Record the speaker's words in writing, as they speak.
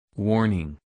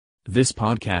Warning. This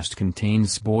podcast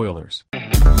contains spoilers.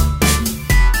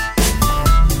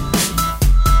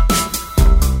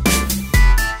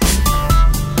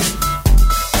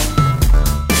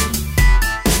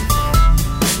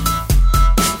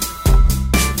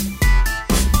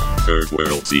 Third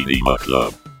World Cinema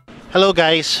Club. Hello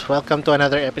guys, welcome to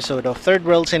another episode of Third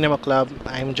World Cinema Club.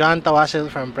 I'm John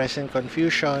Tawasil from Present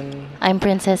Confusion. I'm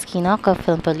Princess Kinok of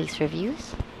Film Police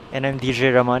Reviews. And I'm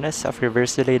DJ Ramones of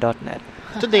ReverseDelay.net.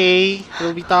 Today,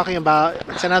 we'll be talking about,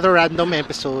 it's another random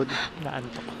episode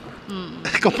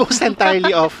composed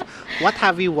entirely of what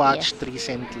have we watched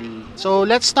recently. So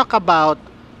let's talk about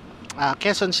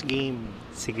Quezon's Game.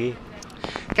 Sige.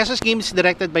 Quezon's Game is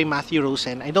directed by Matthew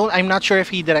Rosen. I'm not sure if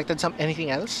he directed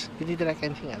anything else. Did he direct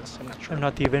anything else? I'm not sure. I'm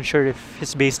not even sure if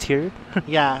it's based here.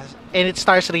 Yeah, and it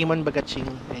stars Raymond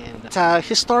Bagaching. And it's a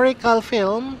historical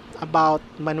film about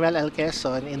Manuel L.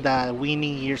 Quezon in the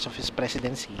waning years of his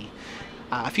presidency.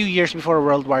 A few years before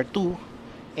World War II.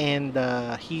 And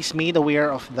he's made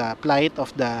aware of the plight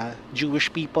of the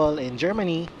Jewish people in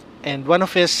Germany. And one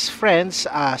of his friends,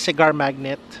 a cigar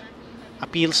magnate,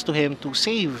 appeals to him to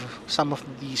save some of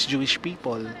these Jewish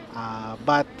people.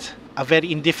 But a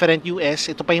very indifferent US,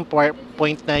 ito pa yung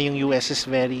point na yung US is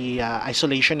very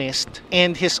isolationist.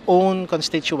 And his own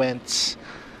constituents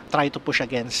try to push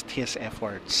against his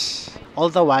efforts. All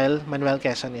the while, Manuel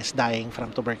Quezon is dying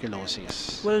from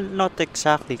tuberculosis. Well, not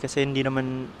exactly kasi hindi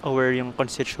naman aware yung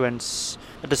constituents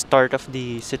at the start of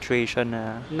the situation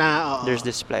na there's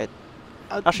this plight.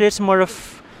 Actually, it's more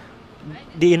of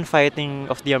the infighting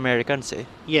of the Americans eh.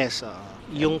 Yes,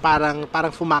 yung parang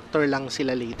fumactor lang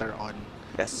sila later on.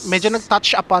 Yes. Medyo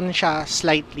nag-touch upon siya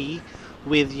slightly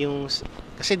with yung,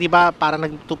 kasi di ba parang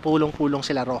nagtupulong-pulong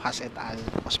sila Rojas et al.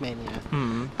 Osmeña.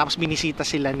 Mm-hmm. Tapos binisita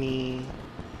sila ni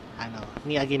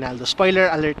Aguinaldo.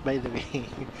 Spoiler alert by the way.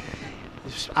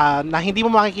 Na hindi mo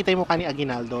makikita yung mukha ni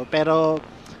Aguinaldo, pero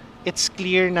it's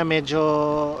clear na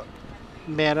medyo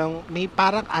may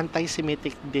parang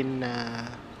anti-Semitic din na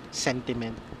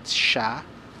sentiment siya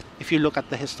if you look at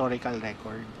the historical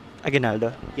record.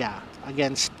 Aguinaldo? Yeah,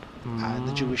 against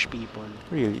the Jewish people.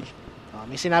 Really?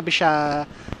 May sinabi siya,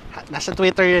 nasa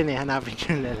Twitter yun eh, hanapin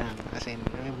nyo na lang. Kasi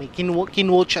may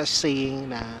kinwote siya saying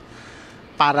na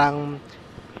parang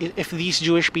if these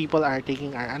Jewish people are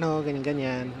taking our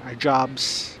ganyan, our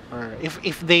jobs, or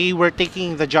if they were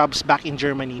taking the jobs back in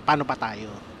Germany, paano pa tayo?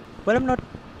 Well, I'm not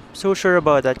so sure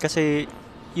about that kasi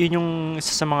yun yung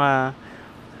isa sa mga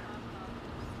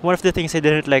one of the things I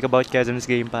didn't like about Quezon's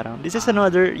Game, parang this is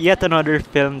yet another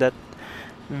film that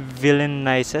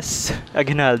villainizes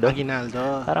Aguinaldo.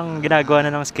 Parang ginagawa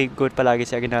na ng scapegoat palagi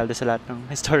si Aguinaldo sa lahat ng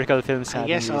historical films I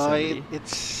guess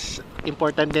it's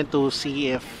important din to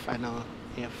see if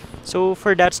So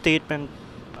for that statement,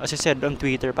 as I said on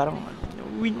Twitter, parang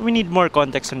we need more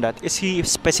context on that. Is he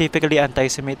specifically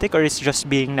anti-Semitic or is he just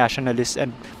being nationalist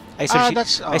and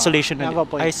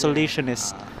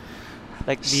isolationist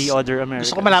like the other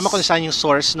Americans? Gusto ko malaman kung saan yung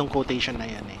source ng quotation na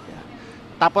yan eh.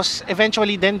 Tapos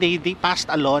eventually then they passed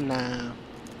a law na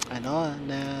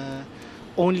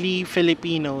only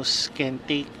Filipinos can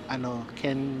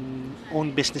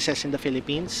own businesses in the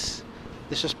Philippines.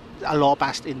 This was a law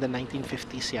passed in the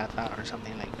 1950s yata or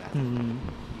something like that. Mm-hmm.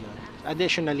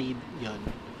 Additionally, yun.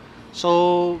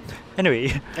 So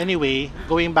anyway,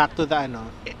 going back to the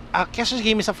Quezon's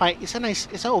Game is it's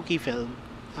an okay film.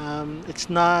 It's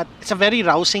a very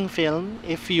rousing film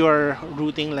if you're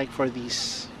rooting like for the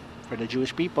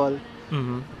Jewish people.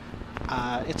 Mm-hmm.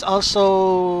 It's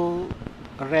also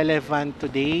relevant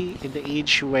today in the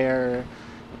age where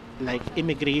like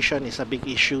immigration is a big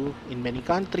issue in many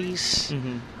countries.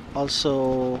 Mm-hmm.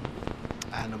 Also,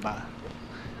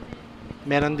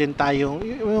 meron din tayong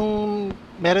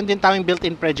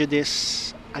built-in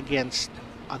prejudice against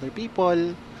other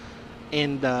people,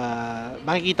 and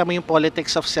makikita mo yung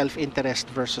politics of self-interest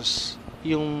versus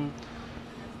yung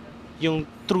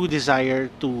true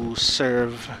desire to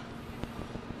serve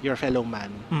your fellow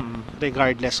man,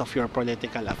 regardless of your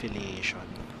political affiliation.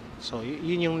 So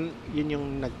yun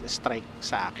yung nag-strike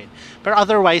sa akin. Pero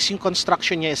otherwise yung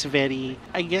construction niya is very,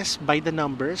 I guess, by the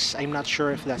numbers. I'm not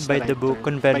sure if that's by the right the book,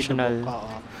 term. conventional. By the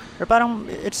book, or parang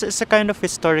it's a kind of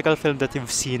historical film that you've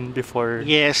seen before.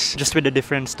 Yes. Just with a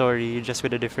different story, just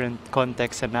with a different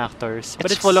context and actors.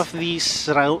 But it's full of these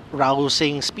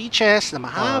rousing speeches na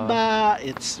mahaba.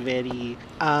 It's very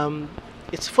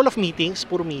it's full of meetings,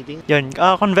 puro meetings. Yan,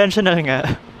 conventional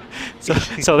nga. So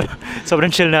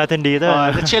sobrang chill natin dito.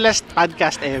 The chillest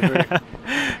podcast ever.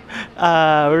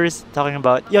 We're talking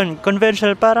about yun,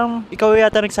 conventional. Parang ikaw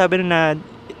yata nagsabi na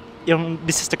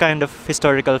this is the kind of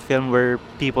historical film where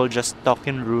people just talk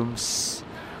in rooms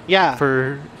Yeah.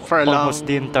 For a almost long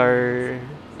the entire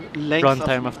length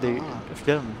runtime of the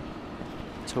film.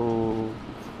 So,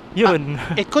 yun.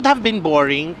 It could have been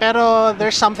boring, pero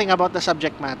there's something about the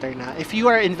subject matter na if you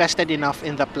are invested enough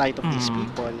in the plight of these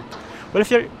people. Well,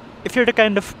 if you're the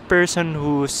kind of person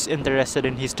who's interested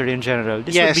in history in general,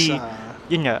 this would be,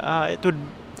 yun nga, it would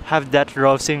have that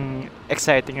rousing,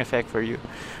 exciting effect for you.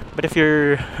 But if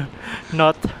you're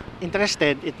not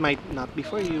interested, it might not be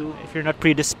for you. If you're not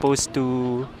predisposed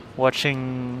to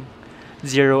watching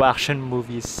zero action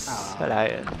movies, wala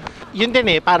yan. Yun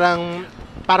din parang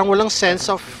walang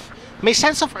may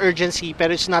sense of urgency,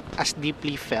 pero it's not as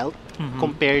deeply felt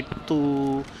compared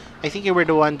to, I think you were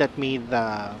the one that made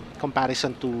the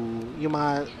comparison to yung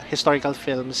mga historical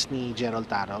films ni Gerald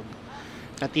Tarog.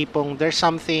 Na tipong there's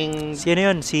something... Si ano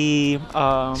yun? Si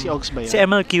Ogs ba yun? Si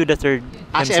MLQ the Third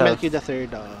himself. Si MLQ the Third.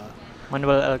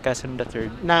 Manuel L. Quezon the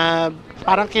Third. Na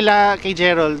parang kay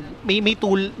Gerald,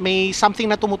 may something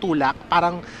na tumutulak.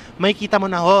 Parang may kita mo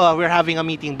na, we're having a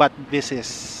meeting, but this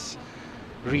is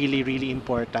really, really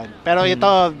important. Pero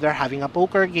ito, they're having a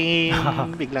poker game.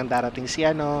 Biglang darating si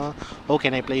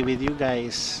can I play with you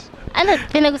guys? Ano,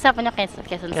 pinag-usapan niyo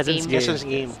Quezon's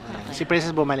game? Si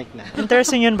Princess bumalik na.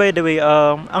 Interesting yun, by the way.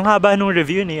 Ang haba nung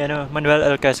review ni Manuel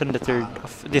L. Quezon III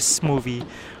of this movie.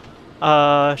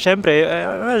 Syempre,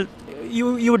 well,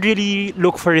 you would really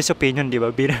look for his opinion, di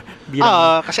ba?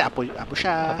 Kasi apo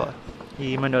siya.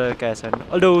 He Manuel L. Quezon.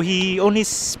 Although he only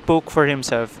spoke for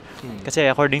himself. Kasi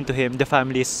according to him, the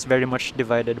family is very much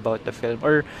divided about the film.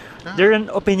 Or they're an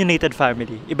opinionated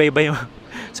family. Iba-iba yung...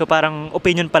 So parang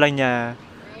opinion pa lang niya,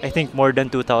 I think more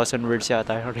than 2,000 words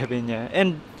yata yung review niya.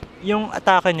 And yung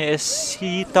atake niya is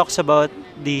he talks about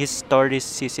the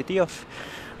historicity of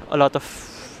a lot of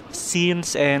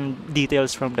scenes and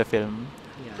details from the film.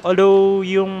 Yeah. Although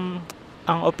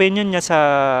ang opinion niya sa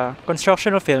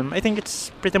construction of film, I think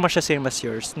it's pretty much the same as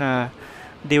yours, na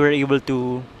they were able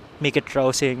to make it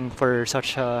rousing for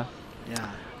such a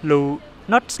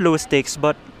not low stakes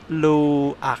but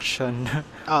low action,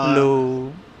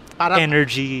 low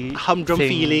energy, humdrum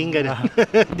feeling, ganun.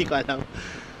 Hindi ko alam.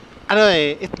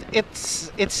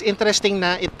 It's interesting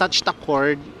na it touched a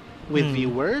chord with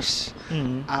viewers.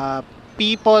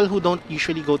 People who don't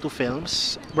usually go to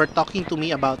films were talking to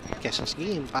me about Quezon's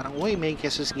Game. Parang, may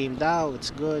Quezon's Game daw, it's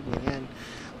good, ganyan.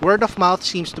 Word of mouth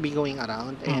seems to be going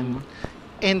around,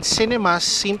 and cinemas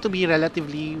seem to be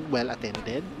relatively well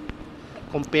attended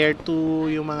compared to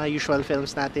yung mga usual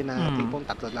films natin na tipong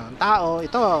 3 lang ang tao.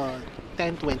 Ito,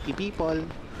 10, 20 people.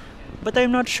 But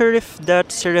I'm not sure if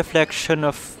that's a reflection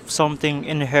of something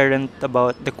inherent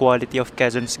about the quality of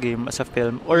Quezon's Game as a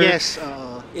film, or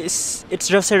it's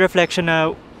just a reflection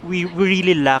na we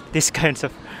really lack this kind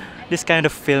of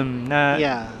film na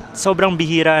sobrang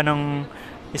bihira ng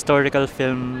historical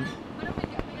film,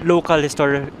 local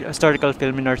historical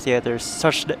film in our theaters,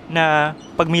 such na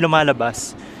pag may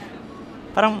lumalabas,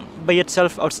 parang by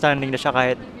itself outstanding na siya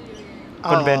kahit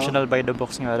conventional by the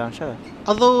books nga lang siya.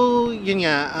 Although, yun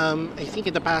nga, I think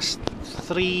in the past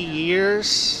 3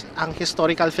 years, ang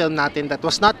historical film natin that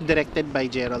was not directed by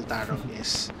Gerald Tarog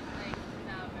is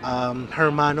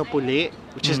Hermano Puli,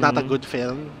 which is not a good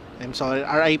film. I'm sorry,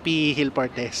 R.I.P. Gil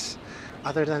Portes.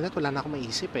 Other than that, wala na akong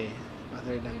maisip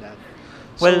other than that.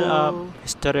 Well,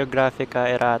 Historiographica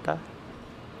Errata,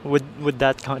 would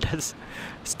that count as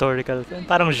historical film?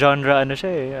 Parang genre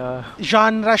siya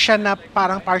genre siya na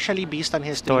parang partially based on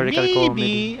history. Historical maybe,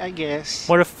 comedy. I guess.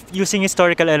 More of using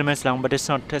historical elements lang, but it's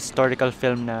not a historical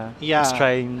film na it's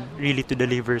trying really to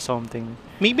deliver something.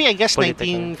 Maybe, I guess, political.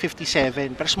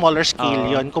 1957, pero smaller scale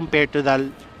yon compared to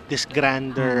this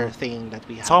grander thing that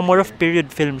we have. So more of period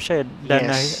film siya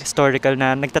than historical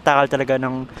na nagtatakal talaga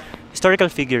ng historical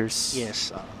figures.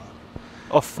 Yes.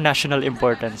 Of national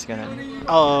importance, ganun.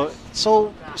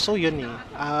 So yun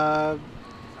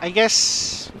I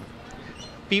guess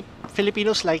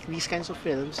Filipinos like these kinds of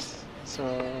films. So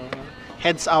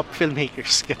heads up,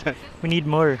 filmmakers. Ganun. We need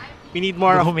more. We need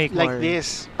more of like more.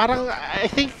 This. Parang I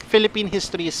think Philippine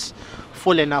history is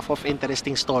full enough of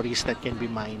interesting stories that can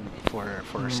be mined for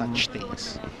such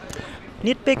things.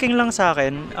 Nitpicking lang sa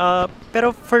akin,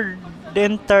 pero for the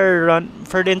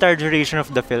entire duration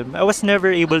of the film, I was never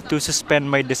able to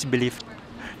suspend my disbelief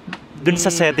dun sa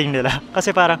setting nila.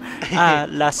 Kasi parang,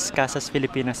 Las Casas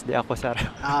Filipinas de ako,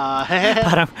 Sara.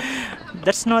 Parang,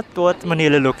 that's not what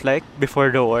Manila looked like before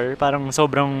the war. Parang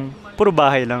sobrang puro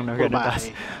bahay lang na ganun.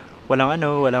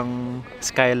 Walang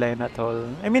skyline at all.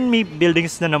 I mean, may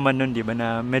buildings na naman nun, di ba,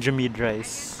 na medyo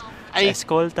mid-rise.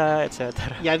 Escolta,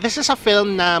 etc. Yeah, this is a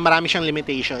film na marami siyang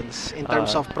limitations in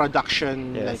terms of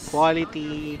production, like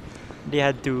quality, they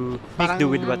had to make do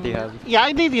with what they have.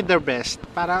 Yeah, they did their best.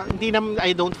 Parang hindi naman,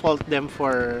 I don't fault them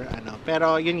for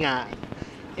pero yun nga,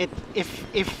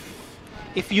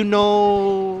 if you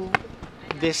know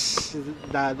this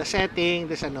the setting,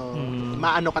 this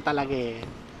maano ka talaga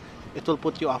it will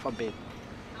put you off a bit.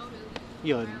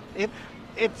 Yun.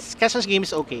 It's Quezon's Game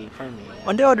is okay for me.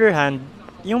 On the other hand,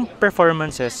 yung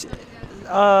performances,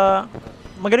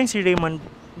 magaling si Raymond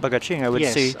Bagaching, I would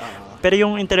say. Pero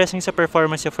yung interesting sa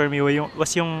performance niya for me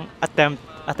was yung attempt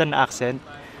at an accent.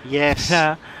 Yes.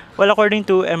 Well, according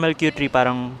to MLQ3,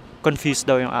 parang confused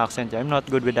daw yung accent. I'm not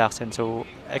good with accent, so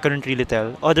I couldn't really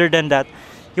tell. Other than that,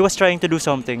 he was trying to do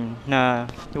something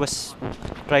he was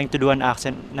trying to do an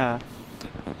accent na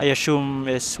I assume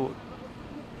is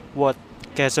what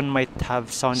Quezon might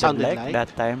have sounded like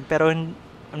that time. Pero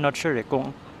I'm not sure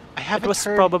kung it was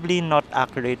probably not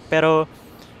accurate. Pero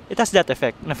it has that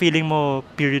effect na feeling mo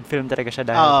period film talaga siya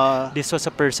dahil this was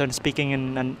a person speaking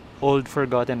in an old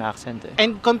forgotten accent.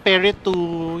 And compare it to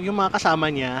yung mga kasama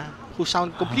niya who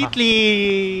sound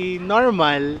completely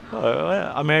normal.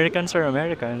 Americans are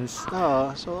Americans.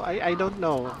 So I don't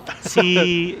know.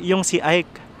 si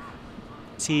Ike,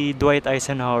 si Dwight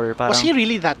Eisenhower, parang... Was he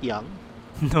really that young?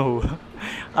 No.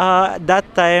 That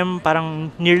time,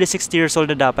 parang nearly 60 years old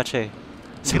na dapat siya.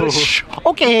 So,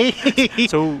 okay.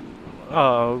 So,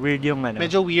 weird yung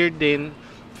Medyo weird din.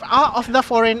 Of the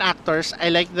foreign actors, I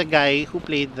like the guy who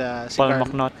played the Paul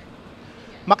McNutt.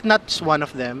 McNutt's one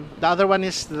of them. The other one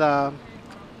is the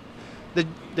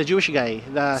Jewish guy.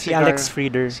 Si Alex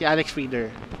Frieder. Si Alex Frieder.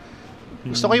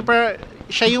 Gusto ko yung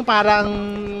siya yung parang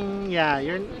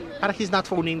parang he's not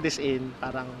phoning this in.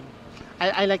 Parang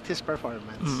I liked his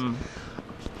performance. Mm-hmm.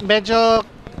 Medyo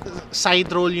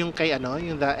side role yung kay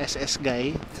yung the SS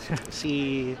guy.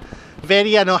 Si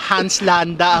very Hans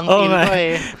Landa ang feel ko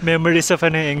Memories of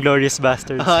Inglourious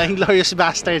Basterds. Inglourious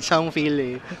Basterds ang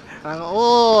feel Parang,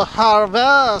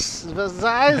 Harvest!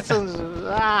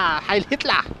 Heil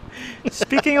Hitler!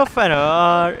 Speaking of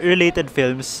related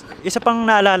films, isa pang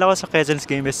naalala ko sa Quezon's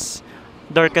Game is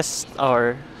Darkest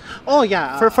Hour. Oh,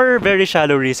 yeah. For very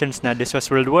shallow reasons na this was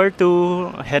World War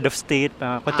II, head of state,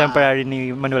 contemporary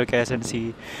ni Manuel Quezon,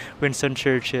 si Winston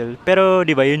Churchill. Pero,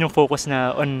 di ba, yun yung focus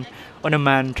na on a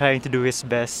man trying to do his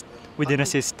best within a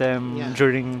system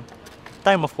during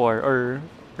time of war or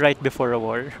right before a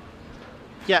war.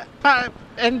 Yeah.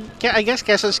 And I guess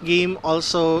Quezon's Game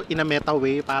also, in a meta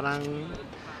way, parang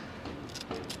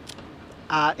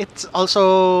it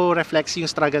also reflects yung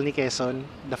struggle ni Quezon.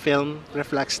 The film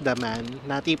reflects the man.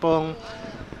 Na tipong,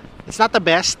 it's not the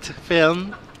best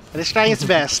film, but it's trying its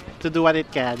best to do what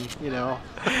it can,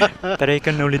 Pero it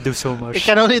can only do so much. It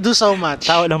can only do so much.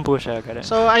 Tao lang po siya.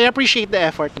 So I appreciate the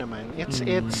effort naman.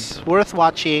 It's worth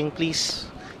watching. Please,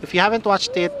 if you haven't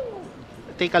watched it,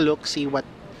 take a look, see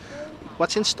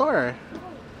what's in store.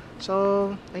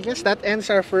 So I guess that ends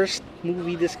our first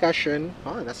movie discussion.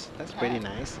 Oh, that's pretty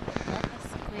nice.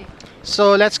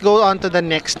 So let's go on to the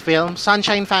next film,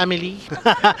 Sunshine Family.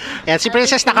 Yan, si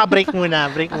Princess naka-break muna.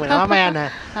 Mamaya na.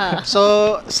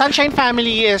 So Sunshine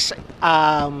Family is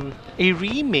a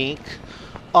remake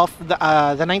of the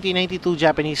 1992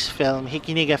 Japanese film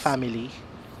Hikiniga Family,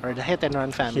 or the Hit and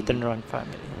Run Family. Hit and Run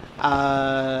Family.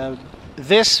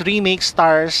 This remake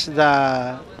stars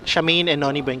the Charmaine and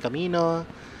Noni Buencamino. A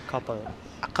couple.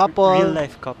 Real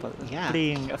life couple. Yeah.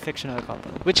 Playing a fictional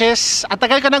couple. Which is, ang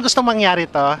tagal ko nang gustong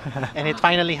mangyari to. And it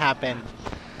finally happened.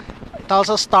 It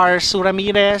also stars Sue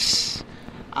Ramirez,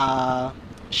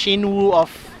 Shinwoo of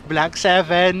Black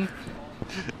 7,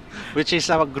 which is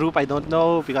a group I don't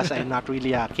know because I'm not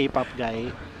really a K-pop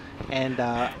guy. And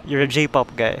you're a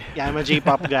J-pop guy. Yeah, I'm a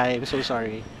J-pop guy. I'm so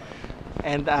sorry.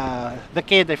 And the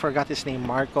kid, I forgot his name,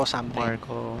 Marco something.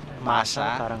 Marco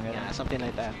Masa. Parang yeah, something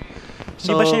like that.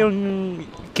 So, hindi ba siya yung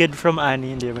kid from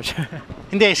Annie? Hindi ba siya?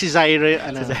 Hindi, si Zaire.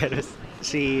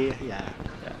 Yeah.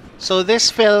 So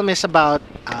this film is about,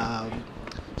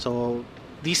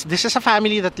 this is a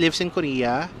family that lives in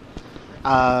Korea.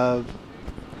 Noni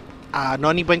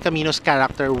Buencamino's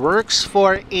character works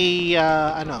for what do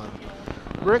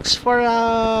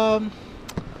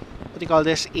you call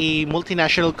this? A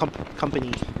multinational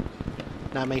company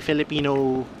na may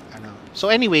Filipino. So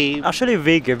anyway, actually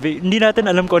vague. Hindi natin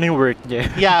alam kung ano yung work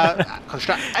niya. Yeah,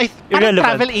 parang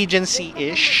travel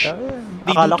agency-ish.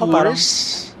 They do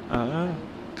tours.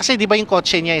 Kasi di ba yung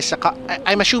kotse niya is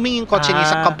I'm assuming yung kotse niya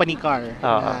is a company car.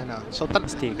 So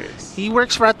stickers. He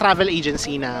works for a travel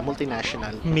agency na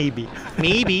multinational.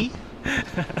 Maybe.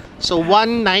 So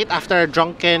one night after a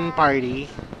drunk party,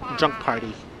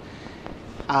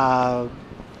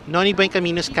 Noni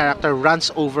Buencamino's character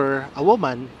runs over a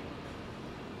woman.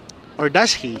 Or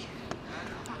does he?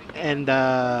 And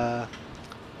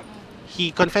he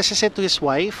confesses it to his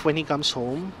wife when he comes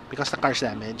home because the car's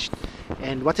damaged.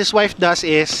 And what his wife does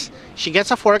is she gets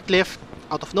a forklift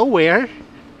out of nowhere.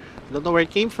 Don't know where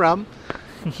it came from.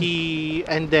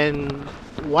 And then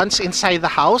once inside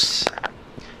the house,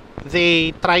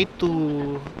 they try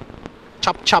to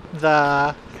chop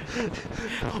the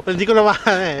hindi ko naman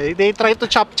they try to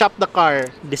chop the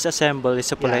car. Disassemble is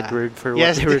a polite word for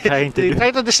what they were trying to do. They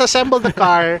try to disassemble the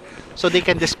car so they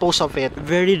can dispose of it.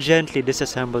 Very gently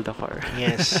disassemble the car.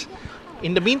 Yes.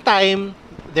 In the meantime,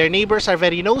 their neighbors are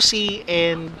very nosy,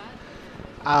 and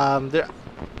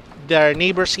their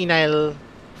neighbor's senile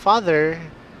father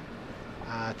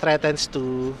threatens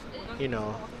to,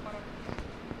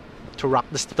 to rock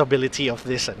the stability of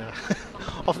this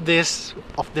of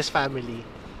this family.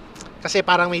 Kasi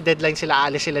parang may deadline sila,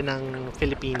 aalis sila ng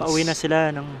Philippines. Pauwi na sila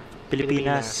ng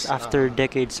Pilipinas after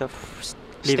decades of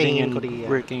living and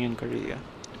working in Korea.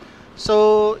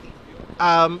 So,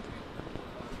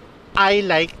 I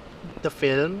like the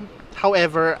film.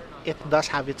 However, it does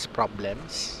have its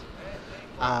problems.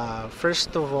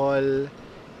 First of all,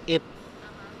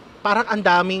 parang ang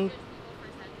daming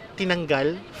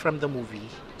tinanggal from the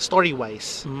movie,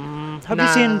 story-wise. Have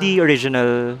you seen the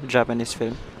original Japanese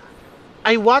film?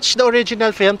 I watched the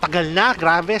original film. Tagal na,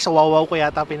 grabe. Sa Wawaw ko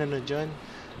yata pinanood yun.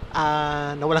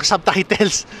 Na walang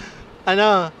subtitles.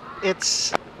 It's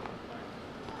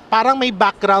parang may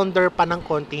backgrounder pa ng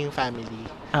konti yung family.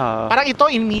 Parang ito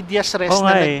in medias res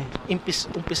na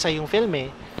umpisa yung film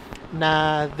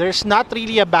na there's not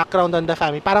really a background on the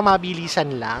family. Para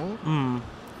mabilisan lang.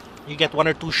 You get 1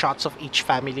 or 2 shots of each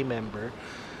family member.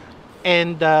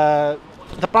 And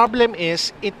the problem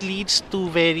is, it leads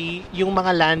to yung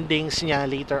mga landings niya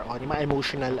later on, yung mga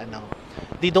emotional,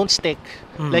 they don't stick.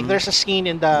 Like, there's a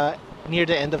scene near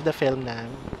the end of the film na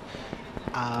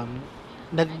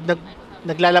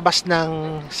naglalabas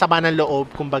ng sama ng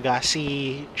loob, kumbaga,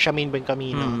 si Charmaine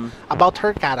Bencamino about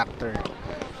her character.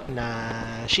 Na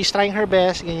she's trying her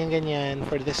best, ganyan-ganyan,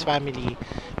 for this family.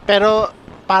 Pero,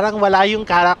 parang wala yung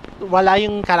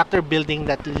character building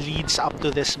that leads up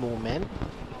to this moment.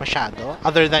 Masyado,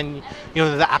 other than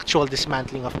the actual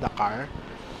dismantling of the car.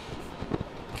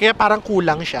 Kaya parang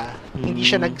kulang siya. Hindi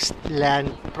siya nag-land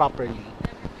properly.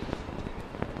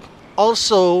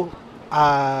 Also,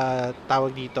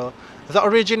 tawag dito, the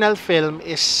original film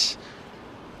is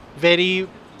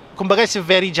kumbaga it's a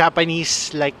very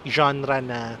Japanese like genre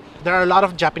na there are a lot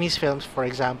of Japanese films, for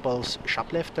example,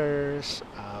 Shoplifters,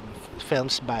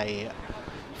 films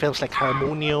like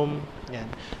Harmonium. Yan.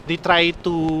 They try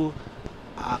to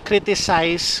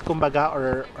criticize, kumbaga,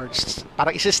 or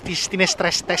parang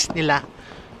tinestress test nila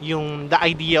the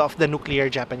idea of the nuclear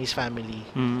Japanese family.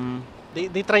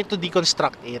 They try to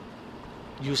deconstruct it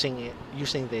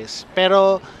using this.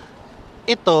 Pero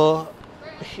ito,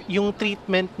 yung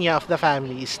treatment niya of the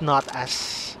family is not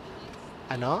as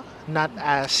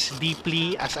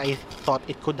deeply as I thought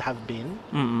it could have been.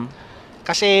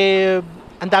 Kasi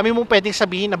ang dami mong pwedeng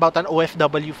sabihin about an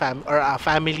OFW or a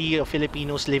family of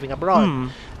Filipinos living abroad.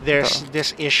 There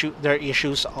are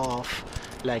issues of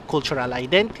like cultural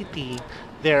identity.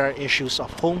 There are issues of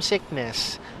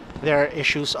homesickness. There are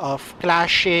issues of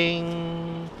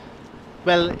clashing.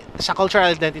 Well, sa cultural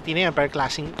identity na yan, pero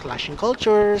clashing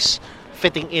cultures,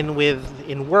 fitting in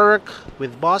work,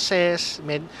 with bosses,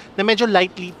 na medyo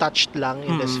lightly touched lang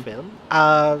in this film.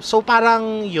 So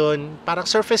parang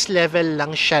surface level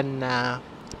lang siya na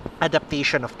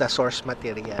adaptation of the source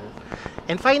material.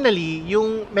 And finally,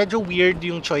 yung medyo weird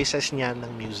yung choices niya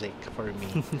ng music for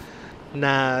me.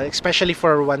 Na especially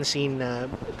for one scene na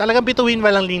talagang bituin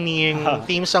walang linya yung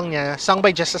theme song niya, sung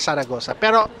by Jessa Zaragoza.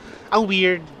 Pero ang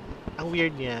weird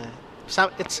niya.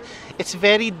 So, it's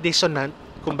very dissonant,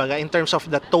 kumbaga, in terms of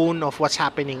the tone of what's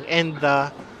happening and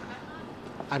the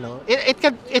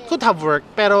it could have worked,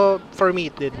 pero for me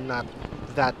it did not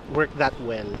work that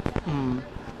well.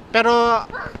 Pero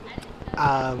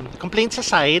complaints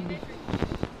aside,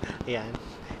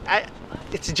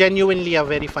 it's genuinely a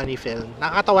very funny film.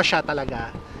 Nakakatawa siya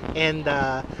talaga. And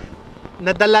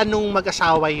nadala nung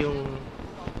mag-asawa yung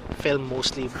film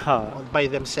mostly by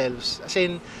themselves. As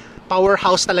in,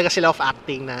 powerhouse talaga sila of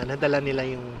acting na nadala nila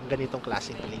yung ganitong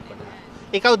klaseng pelikula.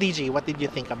 Ikaw, DJ, what did you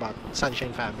think about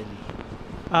Sunshine Family?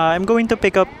 I'm going to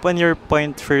pick up on your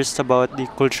point first about the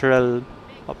cultural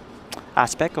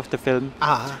aspect of the film.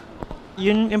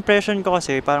 Yung impression ko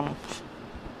kasi parang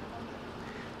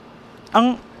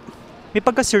may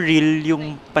pagka-surreal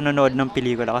yung panonood ng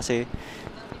pelikula kasi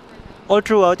all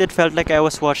throughout it felt like I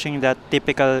was watching that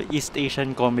typical East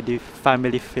Asian comedy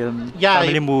family film,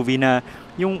 family movie na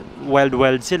yung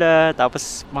wild sila,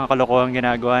 tapos mga kalokohan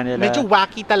ginagawa nila. Medyo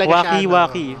wacky talaga siya.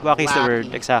 Wacky is the word,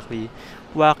 exactly.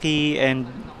 Wacky and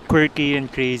quirky and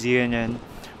crazy, yan.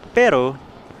 Pero,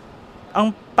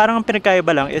 parang ang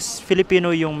pinagkaiba lang is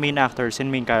Filipino yung main actors and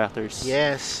main characters.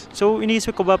 Yes. So,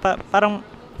 iniisip ko ba, parang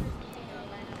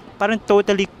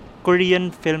totally Korean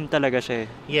film talaga siya.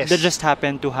 Yes. That just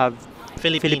happened to have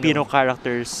Filipino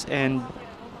characters and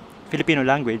Filipino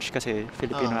language kasi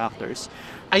Filipino actors.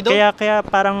 Kaya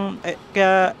parang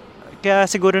kaya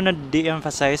siguro na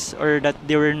de-emphasize or that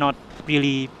they were not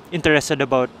really interested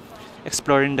about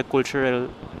exploring the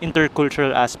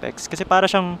intercultural aspects kasi para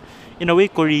siyang in a way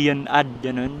Korean ad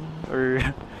ganun or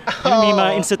may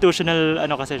mga institutional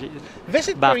kasi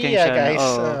visit backing Korea siya, guys.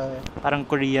 Parang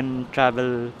Korean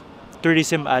travel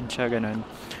tourism ad siya ganun.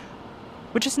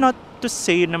 Which is not to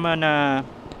say naman na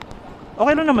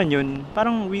okay lang naman yun.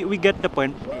 Parang we get the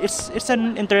point. It's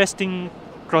an interesting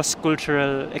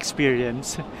cross-cultural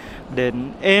experience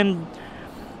then. And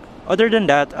other than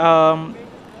that,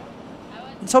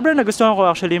 sobrang nagustuhan ko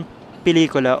actually yung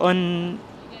pelikula on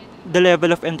the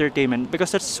level of entertainment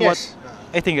because that's what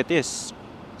I think it is.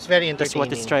 It's very entertaining. That's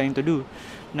what it's trying to do.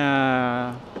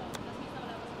 Na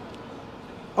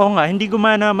hindi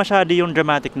gumana masyado yung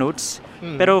dramatic notes.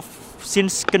 Pero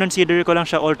since consider ko lang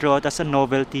siya all throughout as a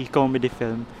novelty comedy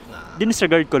film,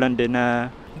 dinisregard ko lang din na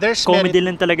there's comedy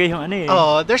lang talaga yung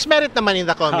there's merit naman in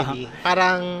the comedy.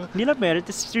 Parang hindi lang merit,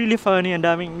 it's really funny. Ang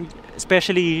daming,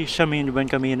 especially Charmaine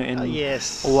Buencamino and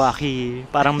Waki.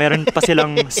 Parang meron pa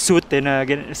silang suit na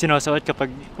sinusuot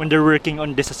kapag when they're working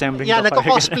on disassembling the car.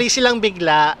 Nagko-cosplay silang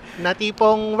bigla na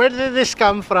tipong where did this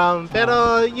come from?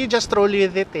 Pero you just roll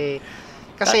with it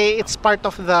Kasi it's part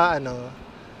of the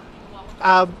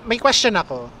may question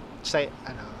ako.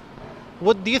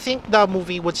 Do you think the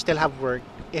movie would still have worked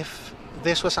if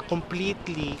this was a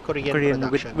completely Korean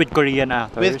production? With Korean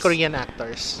actors. With Korean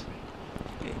actors.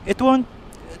 It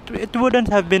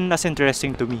wouldn't have been as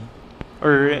interesting to me.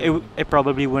 Or I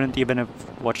probably wouldn't even have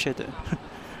watched it.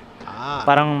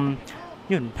 Parang,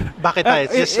 yun. Bakit ba?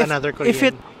 It's just another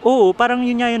Korean. Parang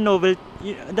yun nga yung novel.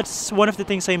 That's one of the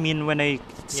things I mean when I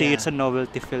say it's a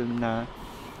novelty film na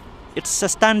it's a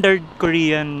standard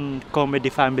Korean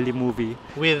comedy family movie.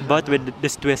 But with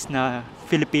this twist na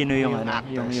Filipino yung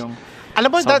alam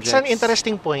mo, that's an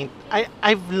interesting point.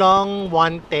 I've long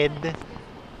wanted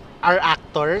our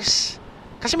actors,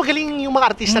 kasi magaling yung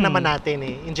mga artista naman natin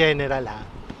in general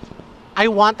I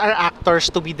want our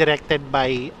actors to be directed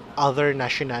by other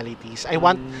nationalities. I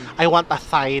want a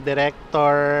Thai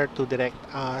director to direct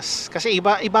us. Kasi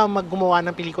iba gumawa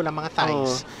ng pelikula mga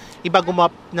Thais. Iba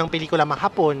gumawa ng pelikula mga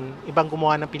Hapon, ibang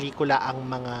gumawa ng pelikula ang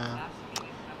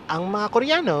mga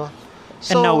Koreano.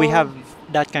 So, and now we have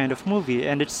that kind of movie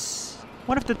and it's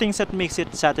one of the things that makes it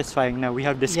satisfying now we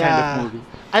have this kind of movie.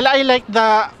 I like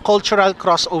the cultural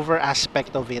crossover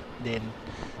aspect of it din.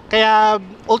 Kaya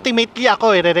ultimately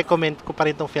ako i-recommend ko pa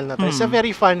rin tong film na to. It's a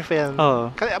very fun film.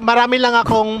 Marami lang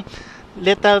akong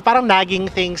little parang nagging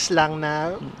things lang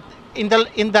na in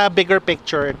the bigger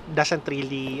picture doesn't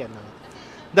really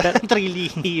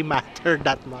matter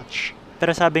that much.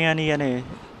 Pero sabi nga ni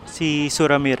si Sue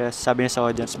Ramirez, sabi niya sa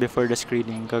audience before the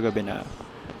screening kagabi na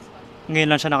ngayon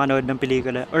lang siya nakanood ng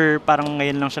pelikula or parang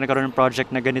ngayon lang siya nagkaroon ng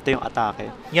project na ganito yung atake.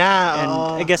 Yeah.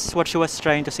 And I guess what she was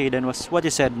trying to say then was what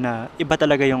you said na iba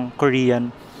talaga yung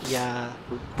Korean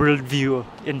worldview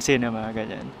in cinema,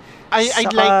 ganyan.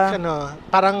 I'd like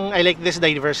parang I like this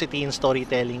diversity in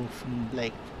storytelling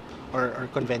like or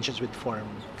conventions with form.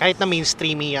 Kahit na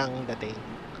mainstreamy ang dating.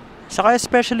 Saka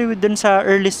especially with dun sa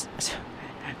early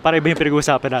para iba yung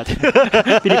pinag-uusapan natin.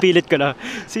 Pinipilit ko lang.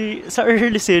 Sa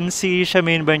early scene, si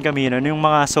Charmaine Buencamino, yung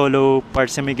mga solo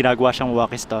parts na may ginagawa siyang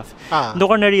wacky stuff. Doon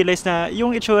ko na-realize na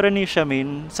yung itsura ni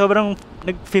Charmaine, sobrang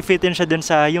nag-fit in siya dun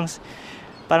sa yung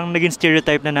parang naging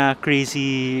stereotype na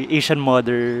crazy Asian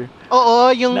mother.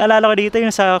 Yung naalala ko dito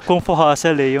yung sa Kung Fu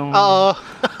Hustle yung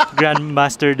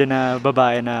grandmaster din na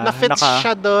babae na na-fit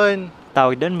siya doon.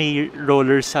 Tawag doon, may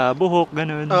rollers sa buhok,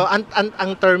 ganun.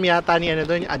 Ang term yata ni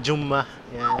doon, ajumma.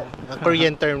 Yan. Ang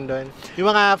Korean term doon.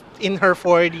 Yung mga in her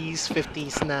 40s,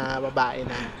 50s na babae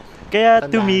na. Kaya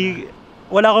to me,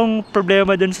 wala akong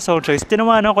problema doon sa song choice.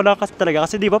 Tinawanan ko lang talaga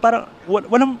kasi di ba parang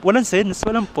walang sense,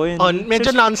 walang point.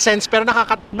 Medyo nonsense pero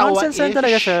nakakatawa-ish. Nonsense lang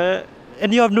talaga siya.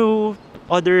 And you have no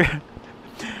other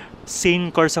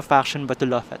sane course of action but to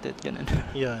laugh at it. Ganun.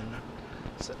 Yun.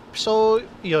 So,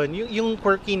 yun. Yung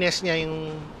quirkiness niya,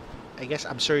 yung I guess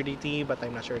absurdity, but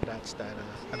I'm not sure that's the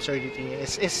absurdity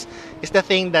is the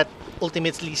thing that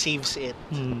ultimately saves it.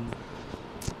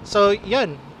 So,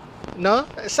 yun. No?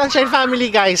 Sunshine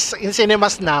Family, guys, in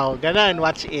cinemas now. Ganun,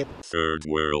 watch it. Third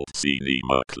World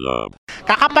Cinema Club.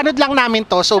 Kakapanood lang namin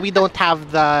to, so we don't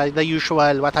have the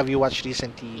usual what have you watched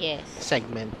recently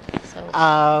segment.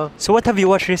 So what have you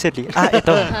watched recently?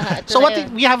 Ito. So what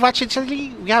we have watched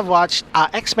recently? We have watched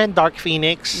X-Men Dark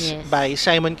Phoenix by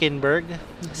Simon Kinberg.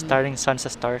 Starring Sansa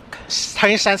Stark.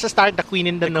 The Queen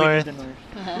in the North.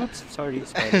 Oops, sorry.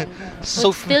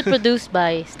 So still produced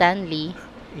by Stan Lee.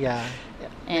 Yeah.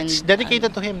 And it's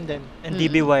dedicated to him then. And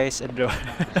D.B. Weiss and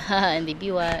and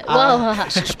D.B. Weiss. Wow.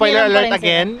 Spoiler alert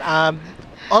again.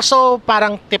 Also,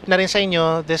 parang tip na rin sa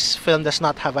inyo, this film does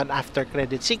not have an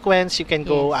after-credit sequence. You can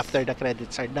go after the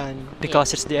credits are done.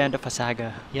 Because it's the end of a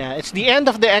saga. Yeah, it's the end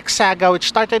of the X saga, which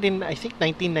started in, I think,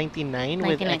 1999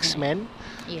 with X-Men.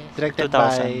 Yes. Directed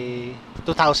 2000. by...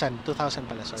 2000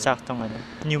 pala, sorry. Saktong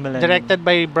New Millennium. Directed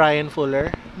by Brian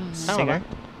Fuller. Singer?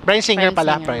 Brian Singer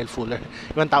pala, Brian Fuller.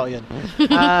 Ibang tao yun.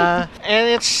 And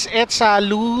it's a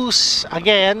loose,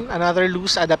 again, another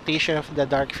loose adaptation of the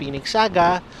Dark Phoenix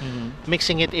saga,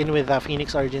 mixing it in with the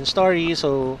Phoenix origin story.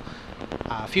 So,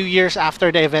 a few years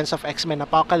after the events of X-Men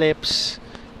Apocalypse,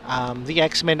 the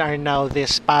X-Men are now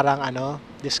this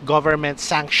this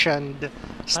government-sanctioned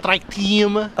strike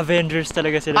team. Avengers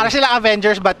talaga sila. Para sila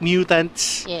Avengers but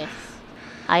mutants. Yes.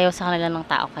 Ayaw sa kanila ng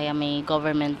tao kaya may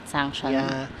government sanction.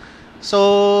 Yeah.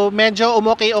 So, medyo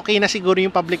okay na siguro yung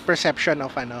public perception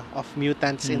of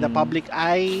mutants in the public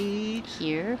eye.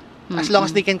 Here? As long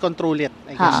as they can control it.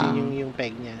 I guess yun yung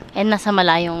peg niya. And nasa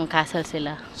malayong castle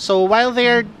sila. So, while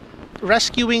they're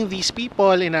rescuing these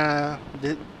people in a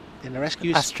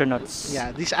rescue... Astronauts.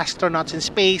 Yeah, these astronauts in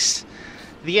space,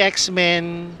 the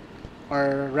X-Men,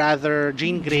 or rather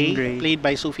Jean Grey, played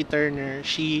by Sophie Turner,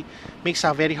 she makes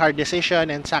a very hard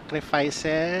decision and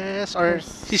sacrifices, or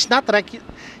she's not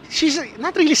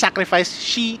really sacrificed,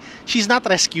 she's not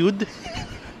rescued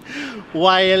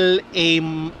while a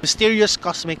mysterious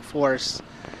cosmic force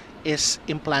is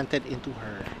implanted into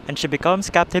her. And she becomes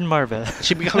Captain Marvel.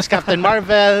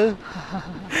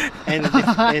 and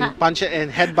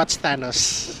headbutts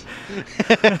Thanos.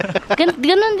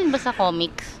 Ganon din ba sa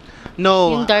comics?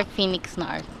 No. Yung Dark Phoenix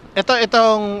na art.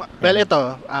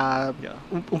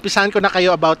 Umpisahan ko na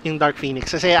kayo about yung Dark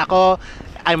Phoenix. Kasi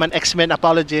I'm an X-Men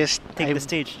apologist. Take the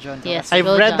stage, John. Yes, I've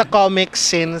read the comics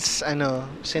since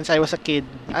I was a kid.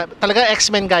 Talaga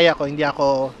X-Men gaya ko, hindi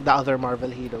ako the other Marvel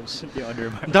heroes. The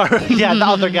other Marvel. The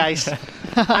other guys.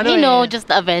 Just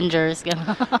the Avengers.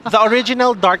 The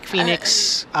original Dark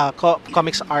Phoenix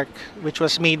comics arc, which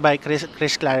was made by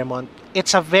Chris Claremont,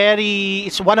 it's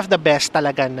one of the best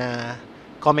talaga na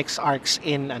comics arcs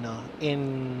in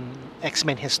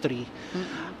X-Men history.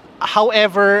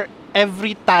 However,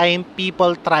 every time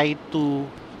people try to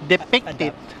depict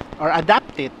it or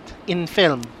adapt it in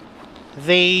film,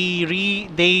 they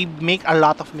make a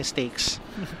lot of mistakes.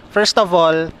 First of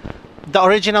all, the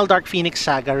original Dark Phoenix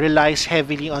saga relies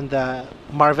heavily on the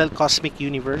Marvel Cosmic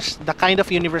Universe, the kind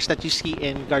of universe that you see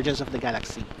in Guardians of the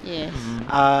Galaxy. Yes.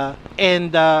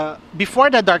 And before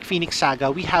the Dark Phoenix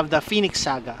saga, we have the Phoenix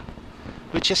saga,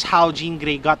 which is how Jean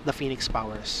Grey got the Phoenix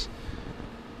powers.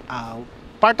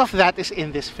 Part of that is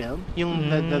in this film,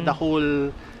 the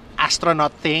whole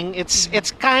astronaut thing.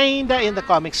 It's kinda in the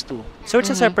comics too. So it's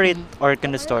a separate arc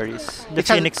in the stories. The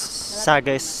Phoenix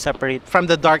saga is separate from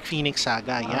the Dark Phoenix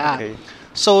saga. Yeah. Okay.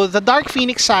 So the Dark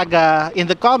Phoenix saga in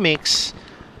the comics,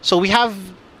 so we have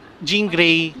Jean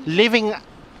Grey living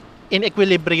in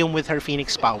equilibrium with her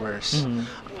Phoenix powers.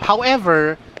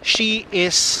 However, she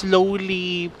is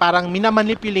slowly parang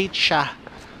minamanipulate siya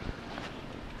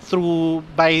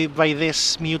by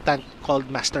this mutant called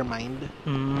Mastermind.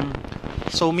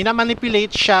 So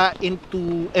minamanipulate siya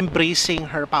into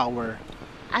embracing her power.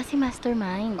 Si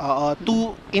Mastermind.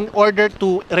 In order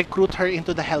to recruit her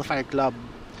into the Hellfire Club.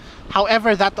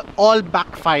 However, that all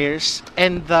backfires,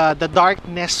 and the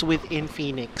darkness within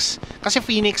Phoenix. Kasi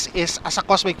Phoenix is, as a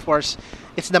cosmic force,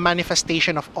 it's the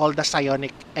manifestation of all the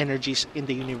psionic energies in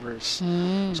the universe.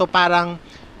 So parang,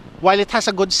 while it has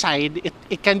a good side,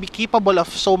 it can be capable of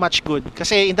so much good.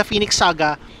 Kasi in the Phoenix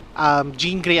saga,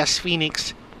 Jean Grey as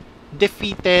Phoenix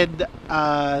defeated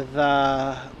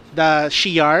the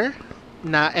Shi'ar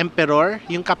na Emperor,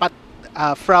 yung kapat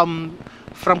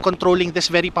from controlling this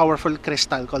very powerful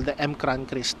crystal called the M'Kraan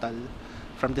crystal,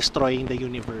 from destroying the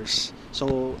universe.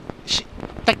 So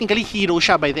technically hero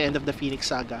siya by the end of the Phoenix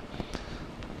saga.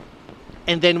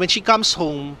 And then when she comes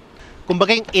home,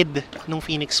 kumbaga yung id ng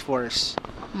Phoenix Force,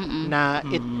 na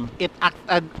it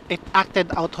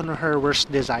acted out on her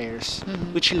worst desires,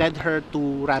 which led her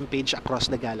to rampage across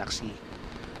the galaxy,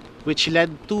 which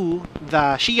led to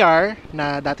the Shi'ar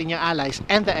na dati niyang allies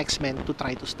and the X-Men to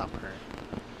try to stop her.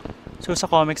 So sa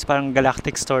comics parang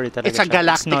galactic story talaga. It's a siya.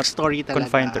 galactic story talaga.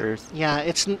 Confined to Earth. Yeah,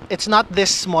 it's not this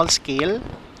small scale.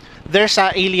 There's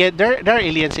a alien. There are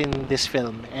aliens in this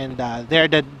film, and they're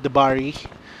the Debari.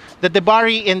 The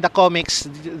Debari in the comics,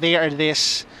 they are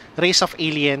this race of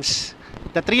aliens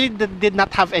that really did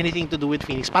not have anything to do with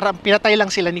Phoenix. Parang pinatay lang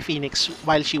sila ni Phoenix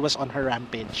while she was on her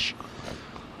rampage.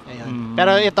 Ayun.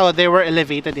 Pero ito, they were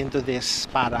elevated into this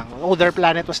parang, their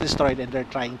planet was destroyed and they're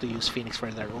trying to use Phoenix for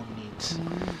their own needs.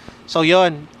 So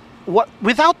yun,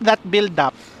 without that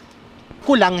build-up,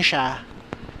 kulang siya.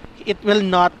 It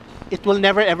will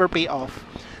never ever pay off.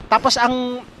 Tapos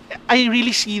I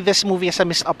really see this movie as a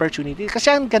missed opportunity kasi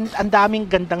ang daming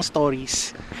gandang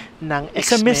stories ng X-Men.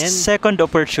 It's a missed second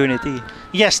opportunity.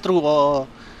 Yes, true. Oo.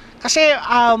 Kasi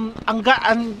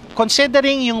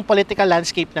considering yung political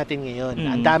landscape natin ngayon,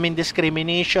 ang daming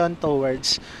discrimination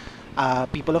towards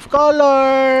people of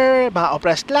color, mga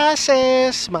oppressed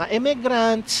classes, mga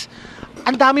immigrants.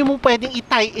 Ang dami mong pwedeng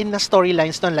i-tie in na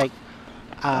storylines doon, like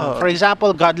for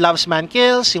example, God Loves Man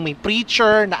Kills, yung may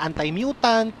preacher na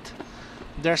anti-mutant.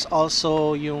 There's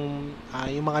also yung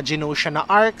mga Genosha na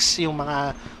arcs, yung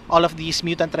mga all of these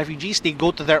mutant refugees, they go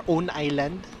to their own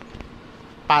island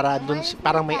para dun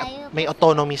parang may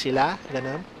autonomy sila,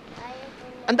 ganun.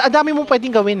 Ang dami mong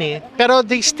pwedeng gawin eh. Pero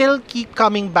they still keep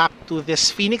coming back to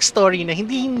this Phoenix story na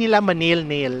hindi nila ma-nail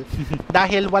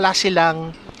dahil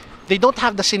they don't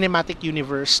have the cinematic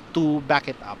universe to back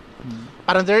it up.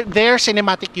 Parang their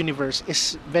cinematic universe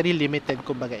is very limited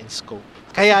kumbaga in scope.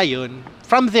 Kaya yun,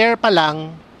 from there pa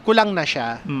lang, kulang na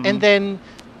siya. And then,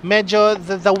 medyo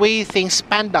the way things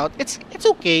panned out, it's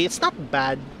okay, it's not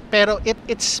bad. Pero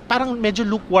it's parang medyo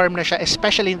lukewarm na siya,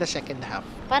 especially in the second half.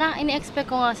 Parang ini-expect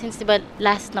ko nga, since diba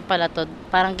last na pala to,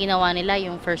 parang ginawa nila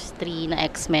yung first 3 na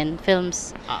X-Men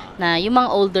films, na yung mga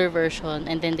older version,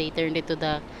 and then they turned it to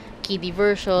the kiddie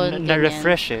version.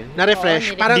 Na-refresh eh.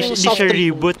 Na-refresh. Parang di siya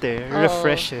reboot eh.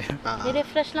 Refresh eh.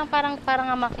 Ni-refresh lang, parang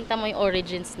nga makita mo yung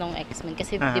origins ng X-Men.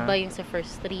 Kasi diba yung sa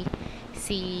first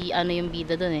 3, yung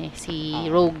bida dun eh, si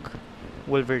Rogue.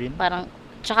 Wolverine. Parang,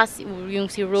 tsaka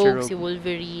yung si Rogue, si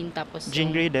Wolverine, tapos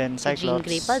Jean Grey din, Cyclops. Si Jean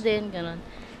Grey pa din, ganun.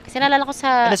 Kasi naalala ko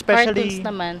sa cartoons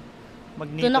naman,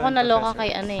 doon ako naloka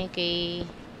kay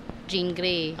Jean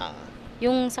Grey.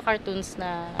 Yung sa cartoons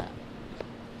na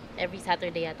every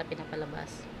Saturday yata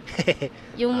pinapalabas.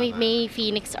 Yung may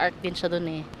Phoenix arc din siya doon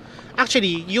eh.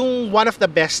 Actually, yung one of the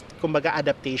best, kumbaga,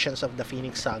 adaptations of the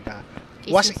Phoenix Saga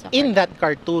was in that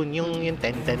cartoon. Yung 10,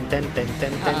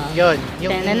 yun.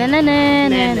 Yung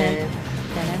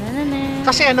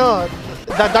kasi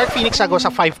the Dark Phoenix Saga was a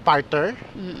 5-parter.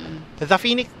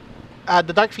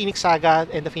 The Dark Phoenix Saga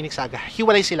and the Phoenix Saga,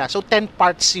 hiwalay sila. So 10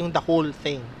 parts yung the whole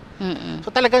thing. So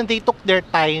talagang they took their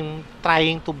time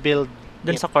trying to build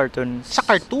dun sa cartoons. Sa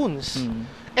cartoons.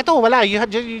 Ito, wala.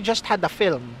 You just had a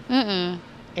film.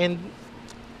 And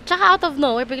tsaka out of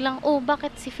nowhere, biglang,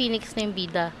 bakit si Phoenix na yung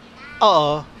bida?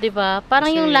 Oo. Diba? Parang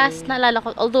yung last naalala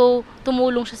ko, although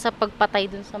tumulong siya sa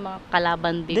pagpatay dun sa mga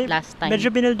kalaban last time.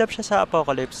 Medyo build up siya sa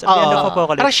Apocalypse. At the end of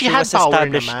Apocalypse, parang she had power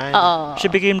naman. She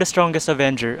became the strongest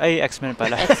Avenger. Ay, X-Men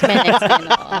pala. X-Men,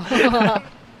 oo.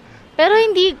 Pero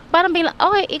hindi, parang biglang,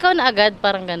 okay, ikaw na agad,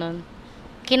 parang ganun.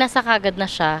 Kinasa kagad na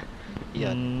siya.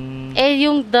 Yan.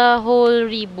 Yung the whole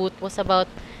reboot was about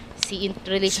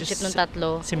relationship ng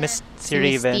tatlo. Si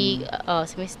Raven.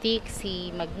 Si Mystique,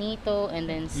 si Magneto, and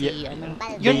then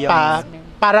yun pa,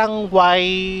 parang why,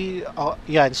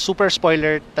 super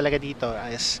spoiler talaga dito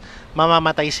is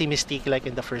mamamatay si Mystique like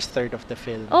in the first third of the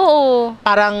film. Oo.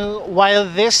 Parang while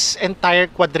this entire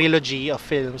quadrilogy of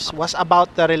films was about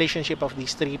the relationship of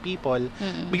these 3 people,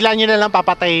 bigla nyo na lang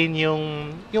papatayin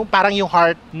yung parang yung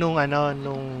heart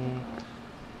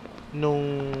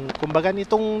kumbaga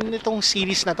nitong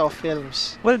series na to of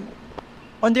films. Well,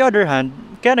 on the other hand,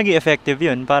 kaya naging effective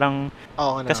yun. Parang,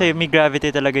 kasi may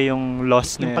gravity talaga yung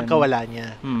loss na yung pagkawala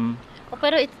niya.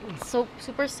 Pero it's so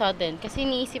super sudden. Kasi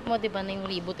iniisip mo, diba, na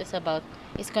yung reboot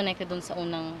is connected dun sa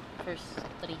unang first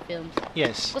 3 films.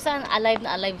 Yes. Kung saan alive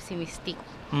na alive si Mystique.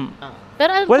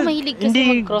 Pero alam ko mahilig kasi hindi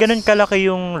mag-cross. Ganun kalaki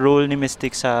yung role ni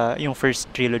Mystique sa yung first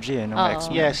trilogy ng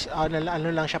X-Men. Yes, ano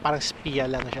lang siya, parang spia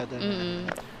lang siya doon.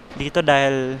 Dito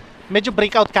dahil medyo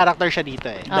breakout character siya dito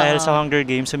eh. Dahil sa Hunger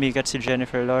Games, sumikat si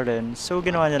Jennifer Lawrence. So,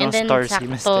 ginawa niya ng star si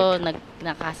Mystique. And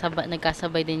then,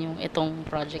 nagkasabay din yung itong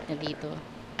project na dito.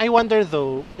 I wonder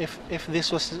though, if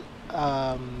this was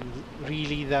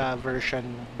really the version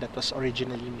that was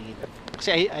originally made.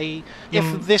 Kasi if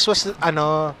this was,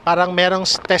 parang merong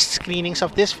test screenings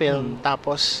of this film,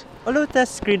 tapos although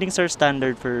test screenings are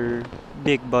standard for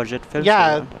big budget films.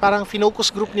 Yeah, parang finocus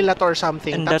group nila to or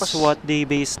something. And tapos, that's what they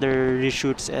base their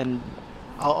reshoots and...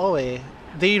 Oo eh.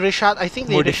 they reshot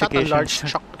a large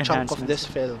chunk of this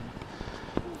film.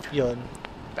 Yun.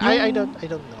 I don't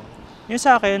know. Yung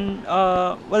sa akin,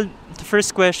 the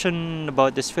first question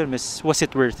about this film is, was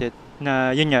it worth it?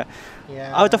 Na yun nga,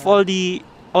 out of all the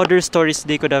other stories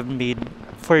they could have made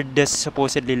for this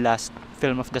supposedly last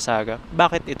film of the saga,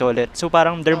 bakit ito ulit? So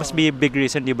parang there must be a big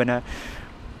reason, di ba, na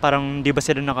parang di ba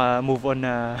sila naka-move on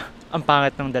na ang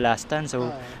pangit ng The Last Stand.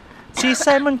 So si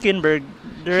Simon Kinberg,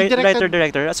 the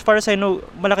writer-director, as far as I know,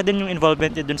 malaki din yung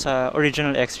involvement niya dun sa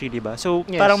original X3, diba? So,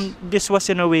 parang this was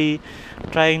in a way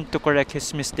trying to correct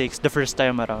his mistakes the first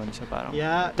time around. So, parang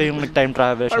ito yung nag-time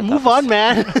travel siya. Or move on,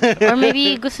 man! Or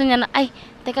maybe gusto niya na,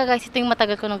 teka guys, ito yung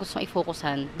matagal ko na gustong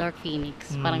i-focusan, Dark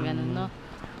Phoenix. Parang ganun, no?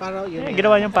 Parang yun.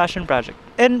 Ginawa niyang passion project.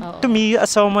 And to me,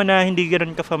 as someone na hindi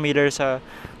ganun ka-familiar sa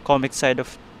comic side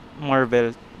of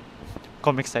Marvel,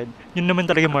 comic side. Yun naman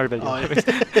talaga Marvel.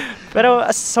 Pero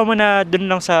as someone na dun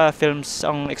lang sa films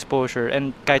ang exposure and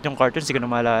kahit yung cartoons, hindi ko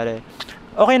na maalala.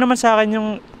 Okay naman sa akin yung,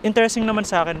 interesting naman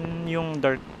sa akin yung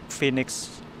Dark Phoenix,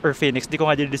 or Phoenix. Di ko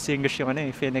nga distinguish yung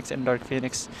Phoenix and Dark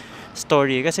Phoenix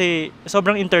story. Kasi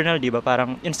sobrang internal, di ba?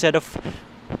 Parang instead of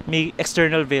may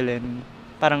external villain,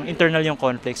 parang internal yung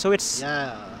conflict. So it's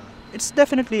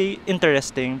definitely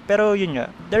interesting. Pero yun nga,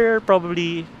 there are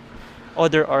probably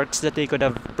other arcs that they could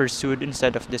have pursued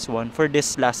instead of this one for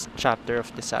this last chapter of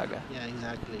the saga. Yeah,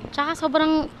 exactly. Tsaka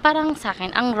sobrang parang sa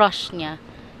akin, ang rush niya.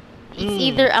 It's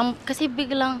either, kasi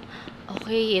biglang,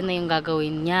 okay, yun na yung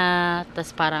gagawin niya,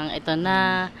 tas parang ito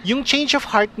na. Yung change of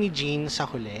heart ni Jean sa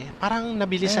huli, parang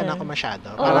nabilisan ako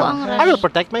masyado. Oo, parang, I will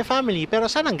protect my family, pero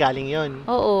saan ang galing yun?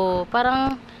 Oo,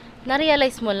 parang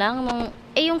na-realize mo lang nung,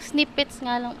 yung snippets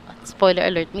nga lang, spoiler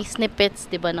alert, may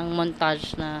snippets, di ba, ng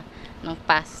montage na ng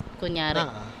past, kunyari,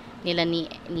 nila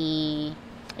ni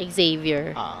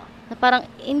Xavier. Na parang,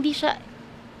 hindi siya,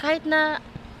 kahit na,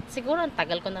 siguro, ang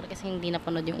tagal ko na kasi hindi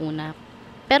napanood yung una.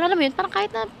 Pero alam mo yun, parang kahit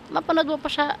na mapanood mo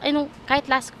pa siya, kahit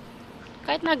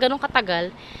na ganun katagal,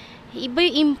 iba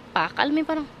yung impact. Alam mo yun,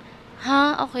 parang,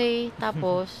 okay,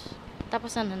 tapos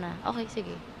ano na, okay,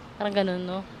 sige. Parang ganun,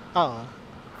 no? Oo.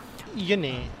 Yun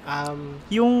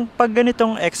yung pag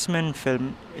ganitong X-Men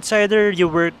film, it's either you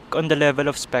work on the level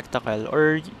of spectacle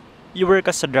or you work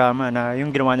as a drama na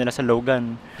yung ginawa nila sa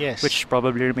Logan, which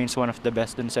probably remains one of the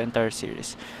best dun sa entire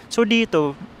series. So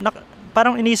dito,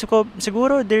 parang inisip ko,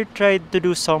 siguro they tried to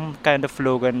do some kind of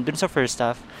Logan dun sa first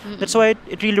half. That's why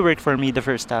it really worked for me the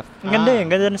first half. Ang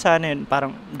ganda na sana yun.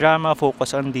 Parang drama,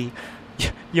 focus on the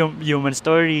human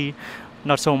story,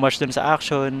 not so much dun sa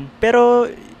action.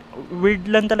 Pero weird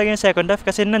lang talaga yung second half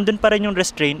kasi nandun pa rin yung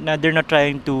restraint na they're not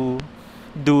trying to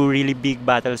do really big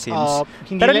battle scenes.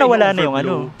 Pero nawala na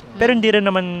yung pero hindi rin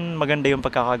naman maganda yung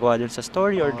pagkakagawa dun sa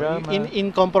story or drama.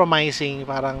 In compromising,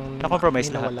 parang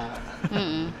na-compromise lahat.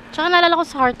 Tsaka naalala ko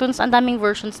sa cartoons, ang daming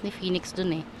versions ni Phoenix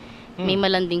dun May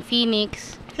malanding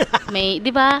Phoenix, may,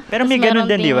 di ba? Pero may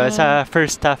ganun din, di ba? Sa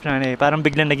first half na parang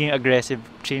biglang naging aggressive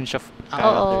change of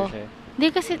character siya. Hindi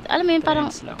kasi, alam mo yun, parang,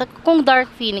 kung Dark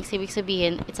Phoenix, ibig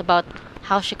sabihin, it's about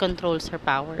how she controls her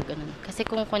power, ganun. Kasi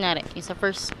kung kunyari, yung sa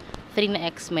first 3 na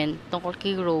X-Men, tungkol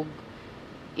kay Rogue,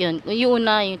 yung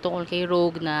una, yung tungkol kay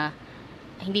Rogue na,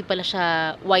 hindi pala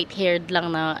siya white-haired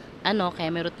lang na, kaya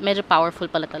medyo powerful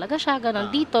pala talaga siya, ganun.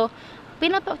 Dito,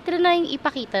 tinanay yung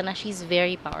ipakita na she's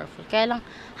very powerful. Kaya lang,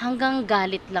 hanggang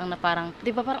galit lang na parang, di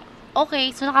ba parang,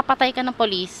 okay, so nakapatay ka ng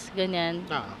police, ganyan.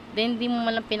 Then, di mo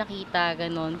malang pinakita,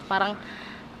 ganun. Parang,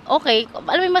 okay,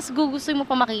 alam mo, mas gugustuhin mo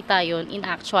pa makita yon in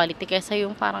actuality kaysa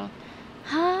yung parang,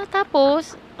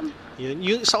 tapos,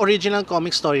 yung sa original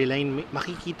comic storyline,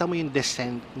 makikita mo yung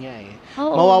descent niya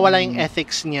Mawawala yung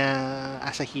ethics niya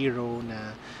as a hero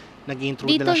na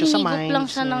nag-intrude na lang siya sa minds. Dito, lang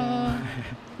siya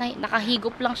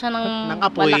nakahigop lang siya ng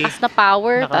malakas na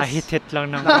power. Nakahit-hit lang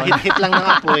ng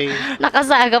apoy.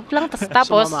 Nakasagap lang.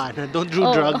 Tapos, don't do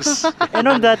drugs. And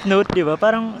on that note, di ba,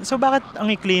 parang, so bakit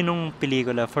ang ikli nung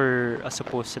pelikula for a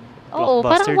supposed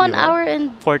blockbuster? Parang 1 hour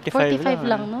and 45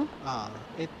 lang, no?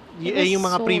 Yung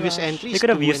mga previous entries. They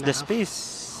could have used the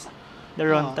space. The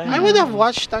runtime. I would have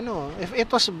watched, if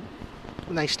it was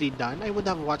nicely done, I would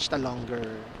have watched a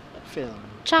longer film.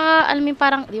 Tsaka, alam mo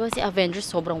parang, di ba si Avengers,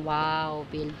 sobrang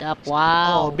build up,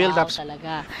 build up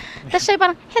talaga. Tapos siya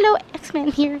parang, hello, X-Men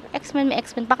here, may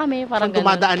X-Men pa kami, parang ganun.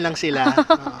 Dumadaan lang sila.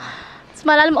 Tapos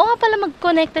malalam, nga pala,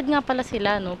 mag-connected nga pala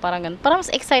sila, no, parang ganun. Parang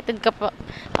mas excited ka pa,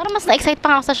 parang mas na-excite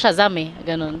pa nga ako sa Shazam,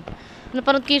 ganun.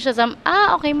 Napanood ko yung Shazam,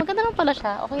 okay, maganda lang pala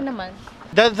siya, okay naman.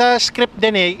 The script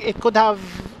din it could have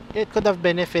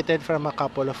benefited from a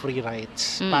couple of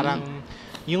rewrites. Parang,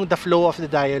 yung the flow of the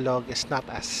dialogue is not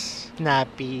as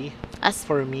snappy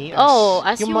for me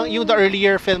as yung the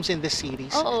earlier films in this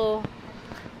series.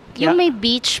 Yung may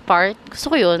beach part,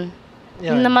 gusto ko yun.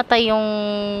 Yung namatay yung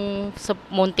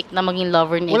muntik na maging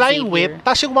lover ni Xavier. Wala yung wit.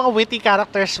 Tapos yung mga witty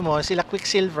characters mo, sila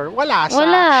Quicksilver, wala sa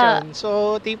action.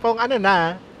 So, tipong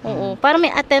Oo. Parang may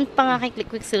attempt pa nga kay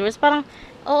Quicksilver. Parang,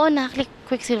 na-click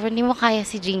Quicksilver, hindi mo kaya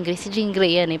si Jean Grey. Si Jean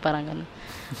Grey yan parang gano'n.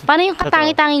 Paano yung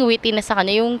katangi-tanging witty na sa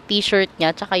kanya? Yung t-shirt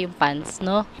niya, tsaka yung pants,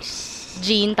 no?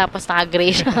 Jean, tapos naka-gray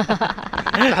siya.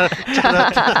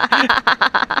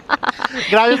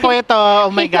 Grabe po ito.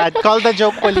 Oh my God. Call the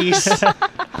joke police.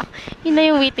 Yun na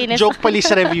yung wittiness. Joke police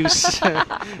reviews.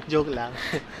 Joke lang.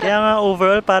 Kaya nga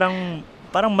overall, parang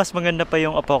mas maganda pa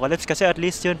yung Apocalypse kasi at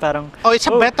least yun parang... it's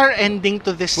a better ending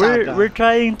to this saga. We're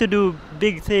trying to do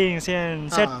big things, yan.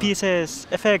 Set pieces,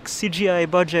 effects, CGI,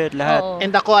 budget, lahat.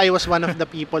 And ako, I was one of the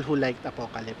people who liked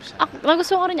Apocalypse.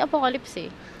 Gusto ko rin yung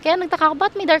Apocalypse Kaya nagtaka ko,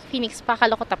 ba't may Dark Phoenix pa?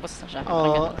 Akala ko tapos na siya.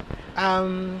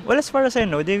 Well, as far as I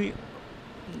know,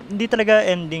 hindi talaga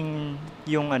ending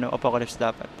yung Apocalypse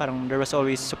dapat. Parang there was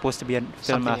always supposed to be a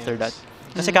film something after else. That.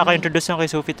 Kasi kaka-introduce lang kay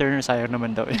Sophie Turner, sayang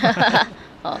naman daw.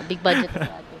 Big budget na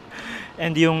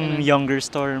And yung Younger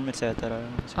Storm, etc.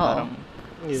 So, parang...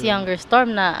 Si Younger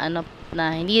Storm na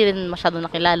hindi rin masyado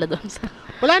nakilala doon sa...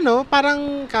 Wala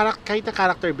parang kahit na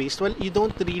character-based, you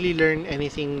don't really learn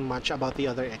anything much about the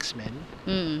other X-Men.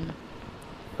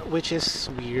 Which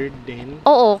is weird din.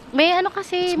 Oo, may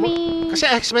kasi Kasi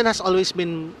X-Men has always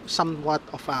been somewhat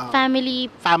of a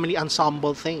family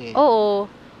ensemble thing Oo.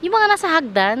 Yung mga nasa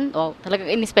hagdan, talagang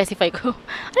in-specify ko.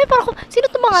 Parang sino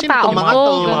itong mga tao?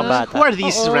 Yung mga bata. Who are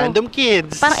these random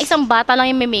kids? Parang isang bata lang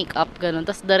yung may makeup, ganun.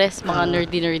 Tapos the rest, mga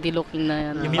nerdy looking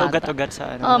na yan. Yung may ugat-ugat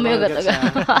sa may ugat-ugat.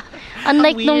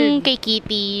 Unlike nung kay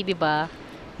Kitty, di ba?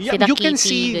 You can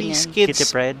see these kids. Kitty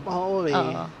Pryde. Oo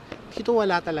Ito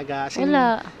wala talaga.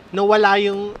 Wala. Wala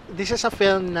yung... This is a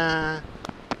film na...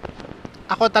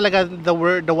 Ako talaga,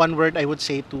 the one word I would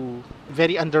say to...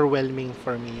 Very underwhelming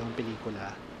for me yung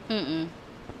pelikula.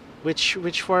 Which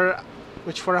for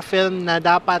a film na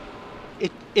dapat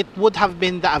it would have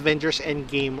been the Avengers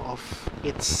Endgame of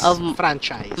its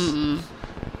franchise.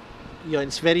 Yun,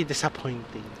 it's very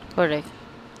disappointing. Correct.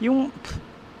 Yung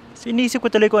inisip ko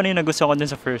tuloy kung ano yung nagustuhan ko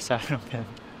dun sa first half ng film.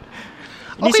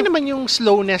 Okay naman yung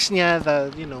slowness niya,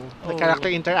 the character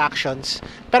interactions.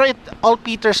 Pero it all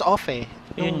peters off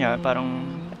Yun nga, parang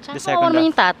the second half.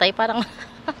 Yung tatay, parang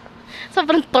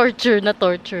sobrang torture na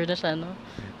siya, no?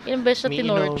 Ilang beses siya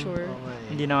tinorture.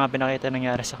 Hindi na nga pinakita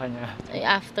nangyari sa kanya.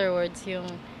 Afterwards, yung...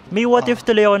 May what if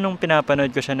tuloy ako nung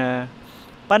pinapanood ko siya na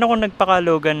paano kung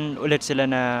nagpakalogan ulit sila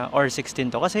na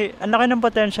R16 to? Kasi ang laki ng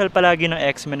potential palagi ng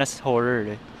X-Men as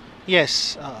horror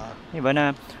Yes. Diba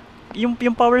na yung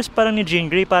powers parang ni Jean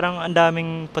Grey, parang ang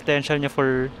daming potential niya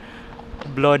for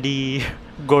bloody,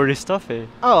 gory stuff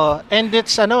and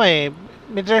it's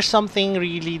there's something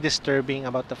really disturbing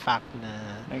about the fact na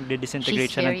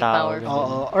nagde-disintegrate siya ng tao.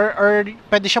 Or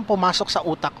pwede siyang pumasok sa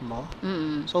utak mo.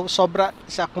 So, sobra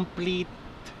sa complete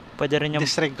pwede rin yung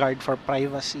disregard for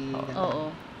privacy.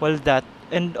 Well, that.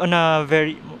 And on a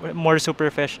very more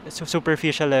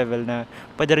superficial level na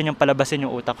pwede rin yung palabasin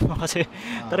yung utak mo kasi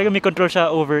talaga may control siya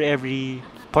over every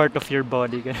part of your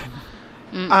body.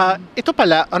 Ito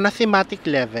pala, on a thematic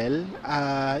level,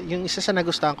 yung isa sa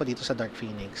nagustuhan ko dito sa Dark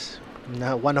Phoenix,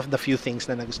 na one of the few things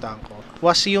na nagustuhan ko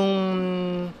was yung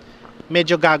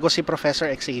medyo gago si Professor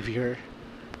Xavier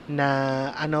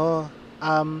na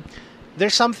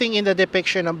there's something in the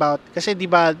depiction about kasi di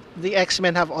ba the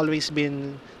X-Men have always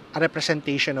been a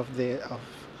representation of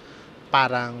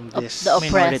parang this the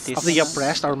oppressed. Of the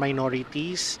oppressed or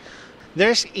minorities.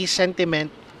 There's a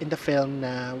sentiment in the film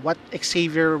na what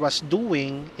Xavier was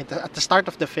doing at the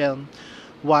start of the film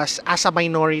was, as a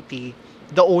minority,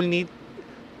 the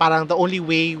only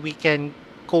way we can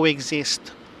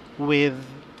coexist with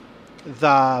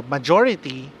the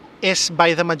majority is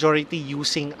by the majority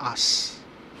using us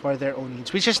for their own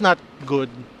needs, which is not good.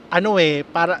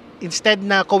 Para instead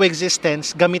na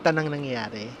coexistence, gamitan ang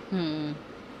nangyayari.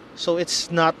 So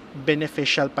it's not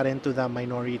beneficial pa rin to the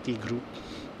minority group.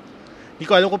 Hindi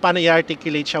ko alam kung paano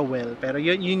i-articulate siya well, pero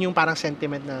yun yung parang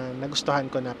sentiment na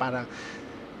nagustuhan ko na parang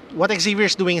what Xavier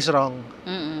is doing is wrong.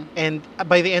 And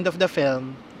by the end of the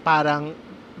film, parang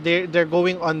they're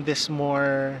going on this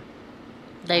more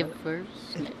diverse,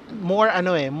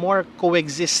 more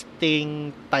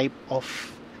coexisting type of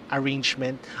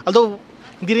arrangement. Although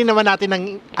hindi rin naman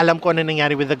natin alam ko ano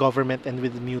nangyari with the government and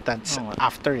with the mutants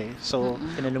after So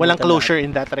walang closure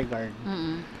in that regard.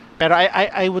 Pero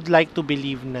I would like to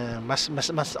believe na mas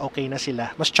okay na sila,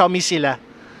 mas chummy sila.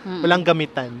 Walang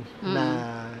gamitan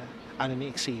na ni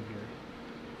Xavier.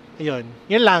 Yun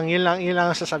lang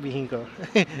ang sasabihin ko.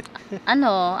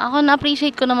 Ako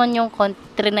na-appreciate ko naman yung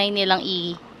trinay nilang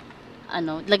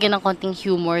lagyan ng konting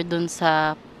humor dun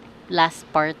sa last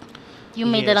part. Yung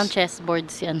may dalang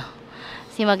chessboard si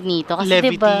Magneto. Kasi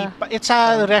Levity. diba, It's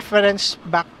a reference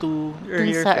back to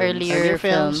earlier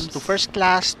films. To First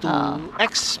Class, to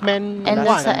X-Men 1. And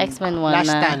then sa X-Men 1 Last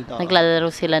na Stand.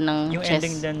 naglalaro sila ng yung chess.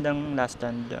 ending din ng Last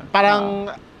Stand. Parang,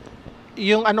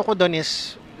 yung ano ko doon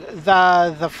is,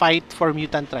 the fight for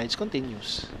mutant rights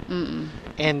continues. Mm-mm.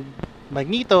 And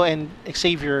Magneto and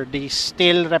Xavier, they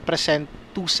still represent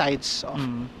two sides of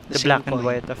the black and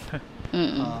white of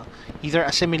either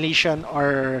assimilation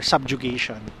or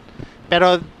subjugation.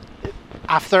 Pero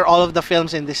after all of the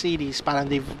films in the series,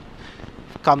 parang they've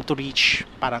come to reach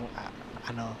parang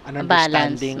an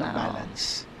understanding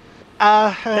balance.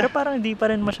 Pero parang hindi pa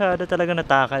rin masyado talaga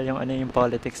natakal yung yung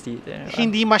politics dito.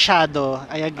 Hindi masyado,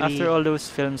 I agree. After all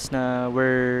those films na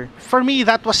were for me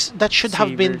that should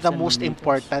have been the most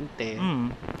important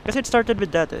Kasi it started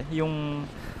with that yung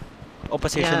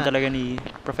opposition talaga ni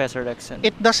Professor X and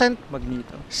it doesn't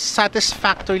Magneto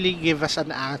satisfactorily give us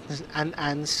an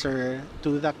answer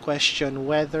to the question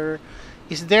whether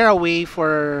is there a way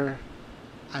where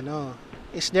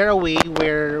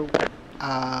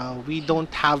we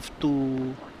don't have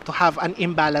to have an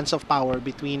imbalance of power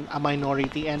between a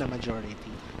minority and a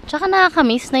majority. Tsaka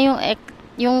nakakamiss na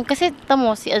yung kasi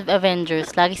tamo si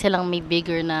Avengers lagi silang may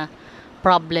bigger na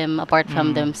problem apart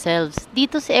from themselves.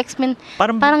 Dito si X-Men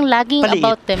parang laging paliit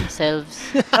about themselves.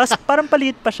 Tapos parang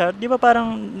paliit pa siya. Di ba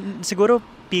parang siguro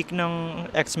peak ng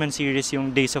X-Men series yung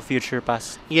Days of Future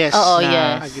Past. Yes. Oo,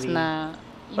 yes. Agree. Na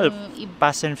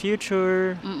Past and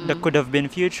Future, that could have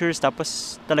been futures,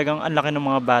 tapos talagang ang laki ng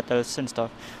mga battles and stuff.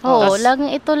 Oo,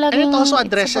 laging and it also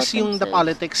addresses yung the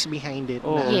politics behind it.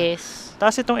 Yes.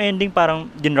 Tapos itong ending parang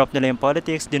dinrop nila yung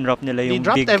politics, dinrop nila yung big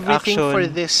action. They dropped everything for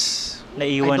this.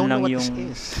 Naiwan lang yung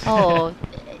Oo.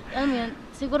 Alam mo yun,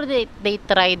 siguro they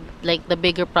tried like the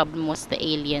bigger problem was the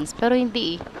aliens, pero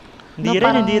hindi Hindi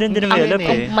rin develop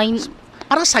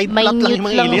parang side plot lang yung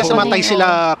mga aliens. Matay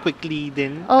sila quickly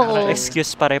din.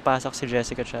 Excuse para ipasok si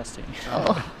Jessica Chastain.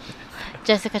 Oo.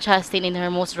 Jessica Chastain in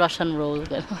her most Russian role.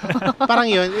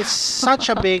 Parang yun, it's such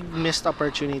a big missed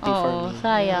opportunity for me.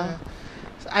 Sayang.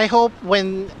 I hope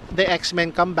when the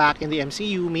X-Men come back in the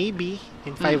MCU, maybe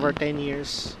in 5 or 10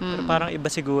 years. Pero parang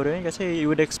iba siguro yun kasi you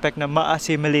would expect na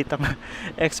ma-assimilate ang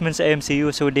X-Men sa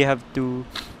MCU, so they have to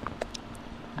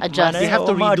adjust. They have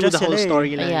to redo the whole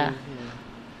storyline. Yeah.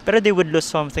 Pero they would lose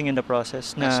something in the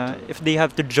process na if they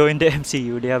have to join the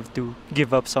MCU, they have to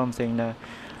give up something na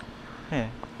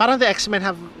Parang the X-Men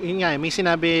have, yun nga, may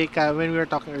sinabi ka when we were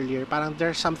talking earlier, parang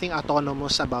there's something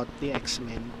autonomous about the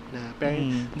X-Men na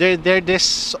parang they're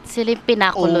this sila yung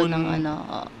pinakulo ng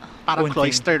parang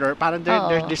cloistered or parang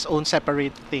they're this own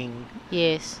separate thing.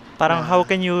 Yes. Parang how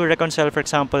can you reconcile, for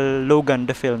example, Logan,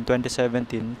 the film,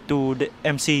 2017, to the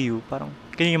MCU? Parang,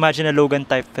 can you imagine a Logan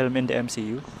type film in the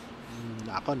MCU?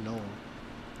 Ako, no.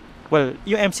 Well,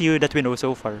 yung MCU that we know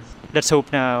so far. Let's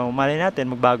hope na umali natin,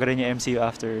 magbago rin yung MCU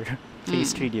after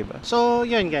Phase 3, diba? So,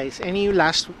 yun guys. Any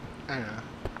last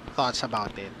thoughts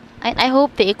about it? I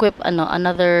hope they equip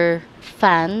another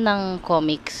fan ng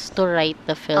comics to write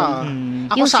the film.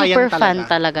 Yung super fan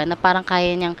talaga na parang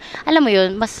kaya niyang, alam mo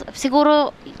yun, mas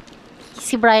siguro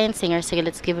si Bryan Singer, sige,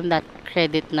 let's give him that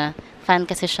credit na fan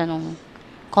kasi siya nung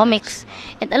comics.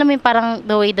 And alam mo yun, parang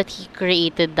the way that he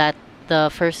created the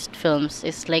first films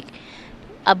is like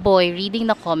a boy reading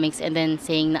the comics and then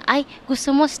saying na, ay,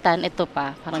 gusto mo Stan, ito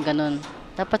pa. Parang ganun.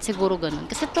 Dapat siguro ganun.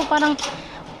 Kasi ito parang,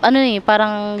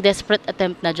 parang desperate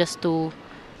attempt na just to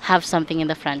have something in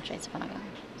the franchise. Parang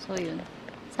ganun. So, yun.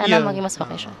 Sana maging mas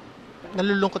okay siya.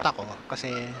 Nalulungkot ako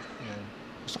kasi, yun.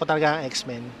 Gusto ko talaga ang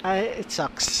X-Men. It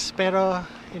sucks. Pero,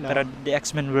 Pero the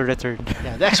X-Men will return.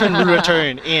 Yeah, the X-Men will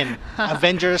return in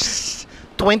Avengers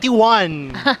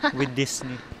 21. With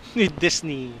Disney. With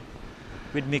Disney.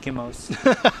 With Mickey Mouse.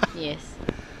 Yes.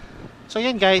 So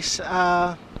yan guys,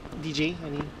 DJ,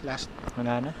 any last?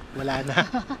 Wala na.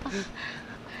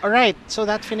 Alright, so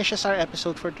that finishes our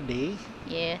episode for today.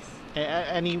 Yes.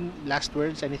 Any last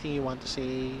words? Anything you want to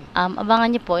say?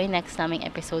 Abangan niyo po yung next naming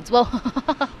episodes. Wow!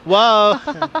 Wow!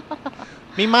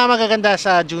 May mga magaganda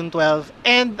sa June 12.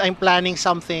 And I'm planning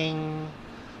something.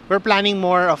 We're planning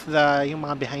more of yung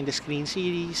mga behind the screen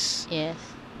series. Yes.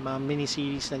 Mga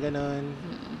mini-series na ganun.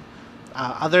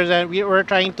 Other than, we're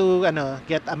trying to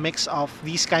get a mix of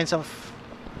these kinds of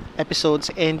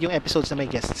episodes and yung episodes na may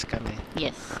guests kami.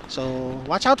 Yes. So,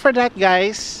 watch out for that,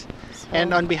 guys.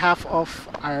 And on behalf of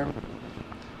our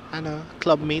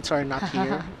club mates who are not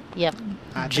here. Yep.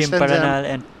 Jim Paranal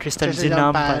and Tristan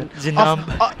Zinampan.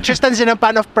 Tristan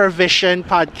Zinampan of Pervision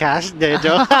Podcast.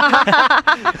 Joke.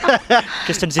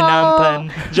 Tristan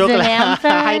Zinampan. Joke lang.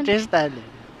 Hi, Tristan.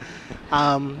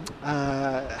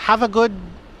 Have a good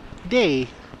day.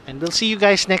 And we'll see you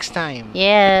guys next time.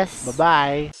 Yes.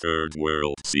 Bye-bye. Third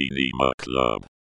World Cinema Club.